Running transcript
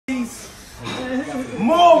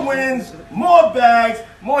more wins, more bags,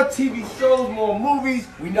 more TV shows, more movies,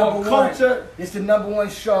 We more number culture. one. It's the #1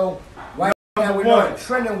 show right now. We're one.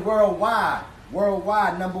 trending worldwide.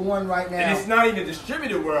 Worldwide, #1 right now. And it's not even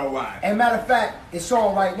distributed worldwide. And matter of fact, it's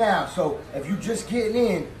on right now. So if you just getting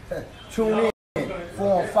in, tune in.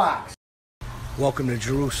 4 on Fox. Welcome to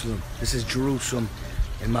Jerusalem. This is Jerusalem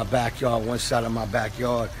in my backyard. One side of my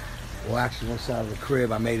backyard, well, actually one side of the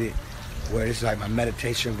crib. I made it where this is like my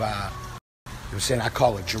meditation vibe. You know what I'm saying? I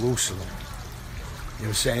call it Jerusalem. You know what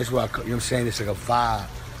I'm saying? It's what you know what I'm saying? It's like a vibe,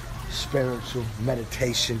 spiritual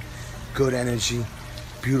meditation, good energy,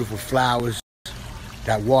 beautiful flowers.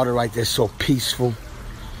 That water right there is so peaceful.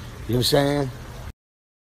 You know what I'm saying?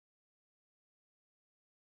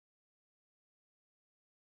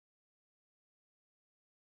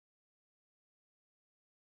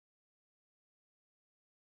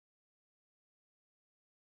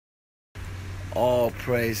 All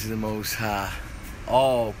praise to the Most High.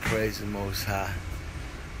 All praise to the Most High.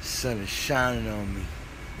 The sun is shining on me.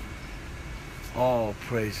 All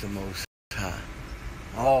praise to the Most High.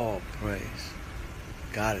 All praise.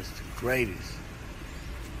 God is the greatest.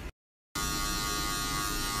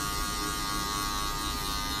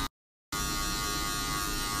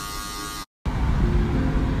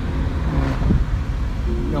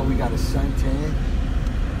 You know we got a suntan.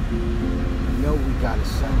 You know we got a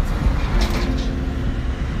suntan.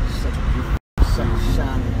 Such a beautiful sun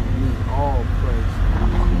shining on me. All praise.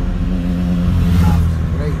 God is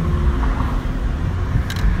great.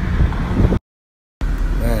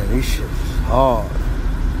 Man, these shit is hard.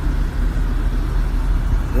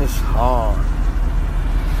 This hard.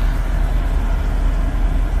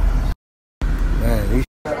 Man, these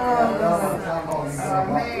Man,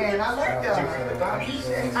 I like that.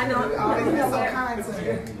 I know. Always been so kind to me.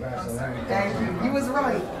 Thank you. You was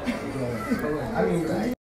right. I mean,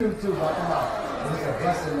 you too, but come on. It's a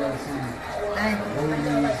blessing to see Thank you.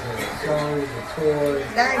 movies, shows, toys.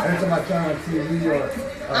 Thank you. Every time I turn on TV or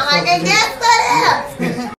I'm like, hey, guess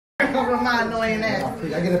that. From my annoying ass. I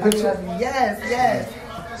get a picture? Yes, yes.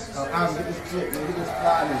 I'm get this chick, get this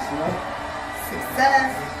flyness, you know?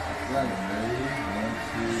 Success.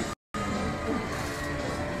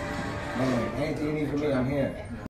 Man, anything you need from me, I'm here.